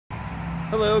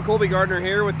Hello, Colby Gardner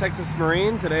here with Texas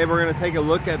Marine. Today we're going to take a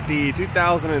look at the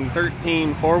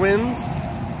 2013 Four Winds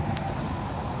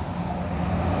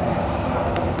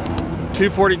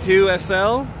 242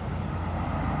 SL.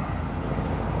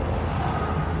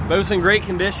 Boat's in great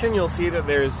condition. You'll see that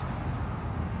there's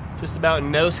just about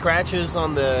no scratches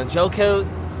on the gel coat.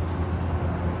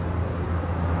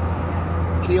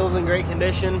 Keel's in great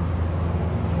condition.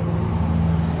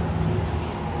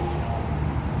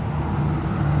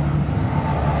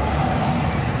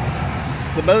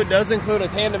 The boat does include a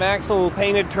tandem axle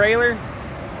painted trailer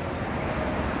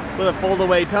with a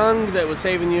fold-away tongue that was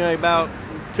saving you about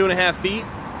 2.5 feet.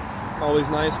 Always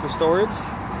nice for storage.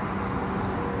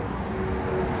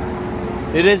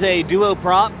 It is a duo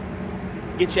prop.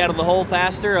 Gets you out of the hole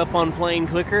faster, up on plane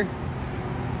quicker.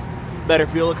 Better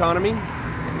fuel economy.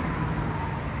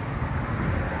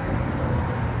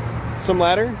 Swim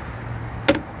ladder.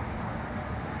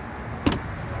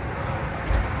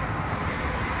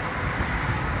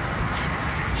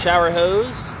 Shower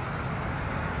hose,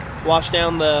 wash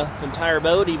down the entire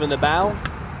boat, even the bow.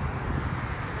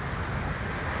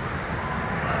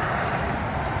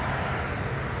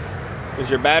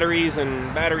 There's your batteries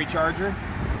and battery charger.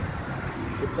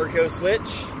 Your Mercruiser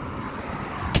switch.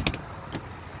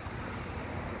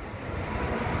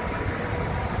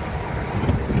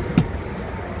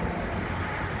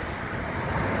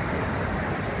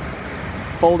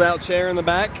 Fold-out chair in the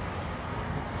back.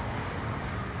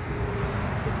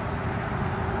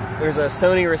 There's a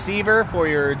Sony receiver for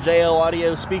your JL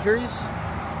audio speakers.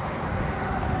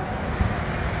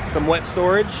 Some wet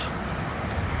storage.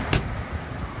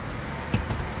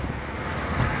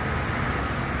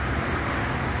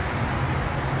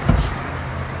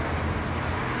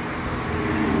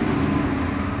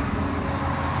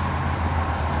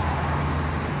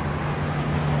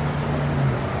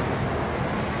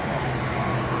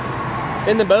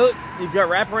 In the boat, you've got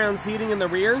wraparound seating in the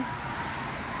rear.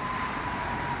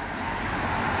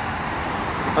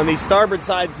 On the starboard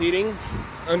side seating,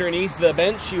 underneath the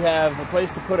bench, you have a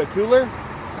place to put a cooler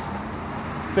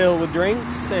filled with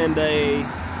drinks and a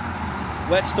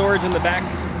wet storage in the back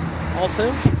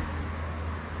also.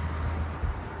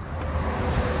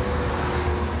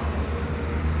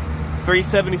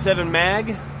 .377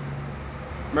 mag,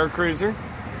 Mercruiser.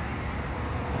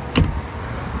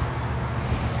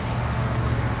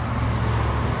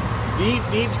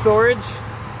 Deep storage.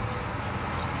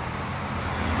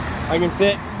 I can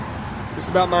fit just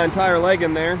about my entire leg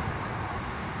in there.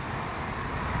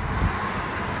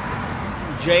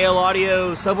 JL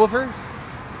audio subwoofer.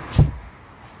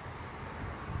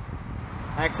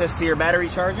 Access to your battery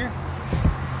charger.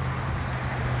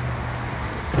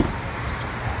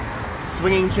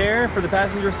 Swinging chair for the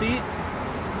passenger seat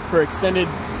for extended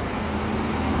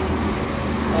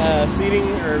seating,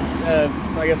 or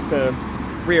I guess to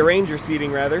rearrange your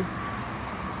seating rather.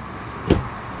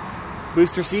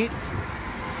 Booster seat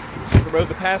for both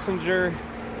the passenger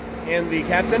and the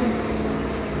captain.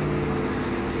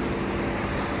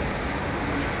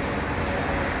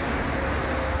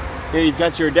 Here you've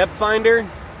got your depth finder,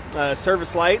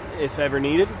 service light if ever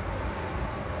needed,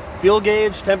 fuel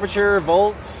gauge, temperature,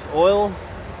 volts, oil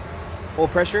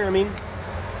pressure,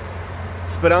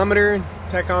 speedometer,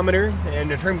 tachometer,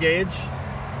 and a trim gauge.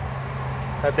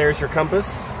 There's your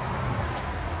compass.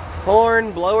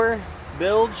 Horn, blower,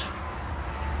 bilge.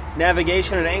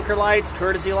 Navigation and anchor lights,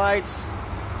 courtesy lights,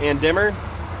 and dimmer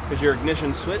is your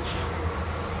ignition switch.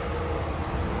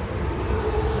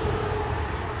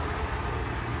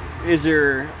 Is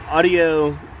your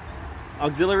audio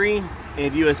auxiliary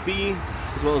and USB,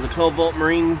 as well as a 12-volt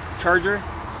marine charger.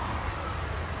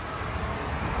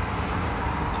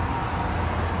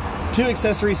 2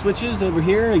 accessory switches over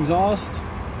here, exhaust,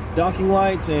 docking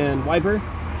lights, and wiper.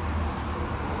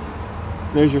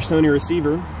 There's your Sony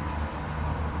receiver.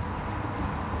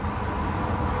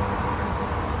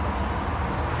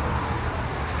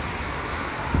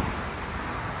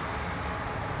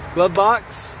 Glove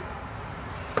box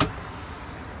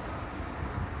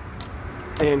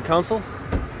and console.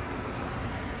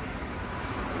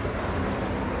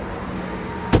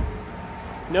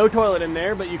 No toilet in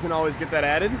there, but you can always get that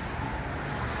added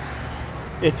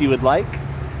if you would like.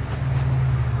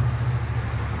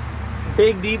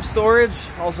 Big deep storage,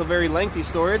 also very lengthy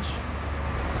storage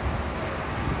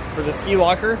for the ski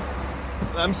locker.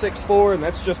 I'm 6'4", and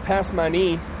that's just past my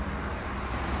knee.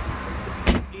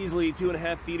 Easily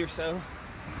 2.5 feet or so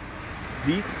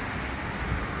deep.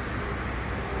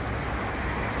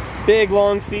 Big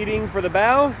long seating for the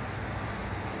bow.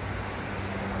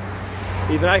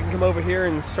 Even I can come over here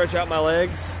and stretch out my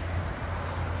legs.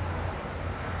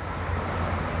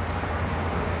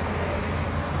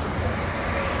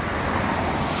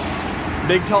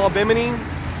 Big tall bimini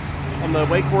on the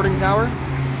wakeboarding tower,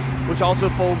 which also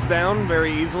folds down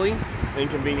very easily and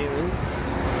conveniently.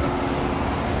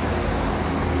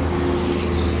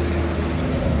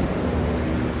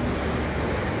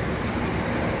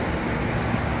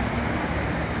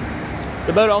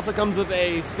 The boat also comes with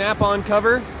a snap-on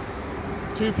cover,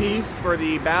 two-piece for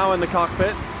the bow and the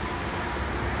cockpit.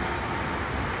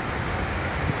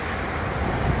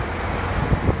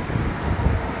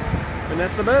 And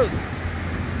that's the boat.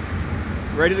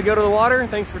 Ready to go to the water?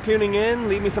 Thanks for tuning in.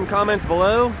 Leave me some comments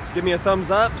below. Give me a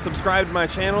thumbs up. Subscribe to my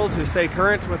channel to stay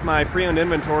current with my pre-owned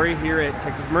inventory here at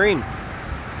Texas Marine.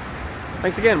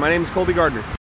 Thanks again. My name is Colby Gardner.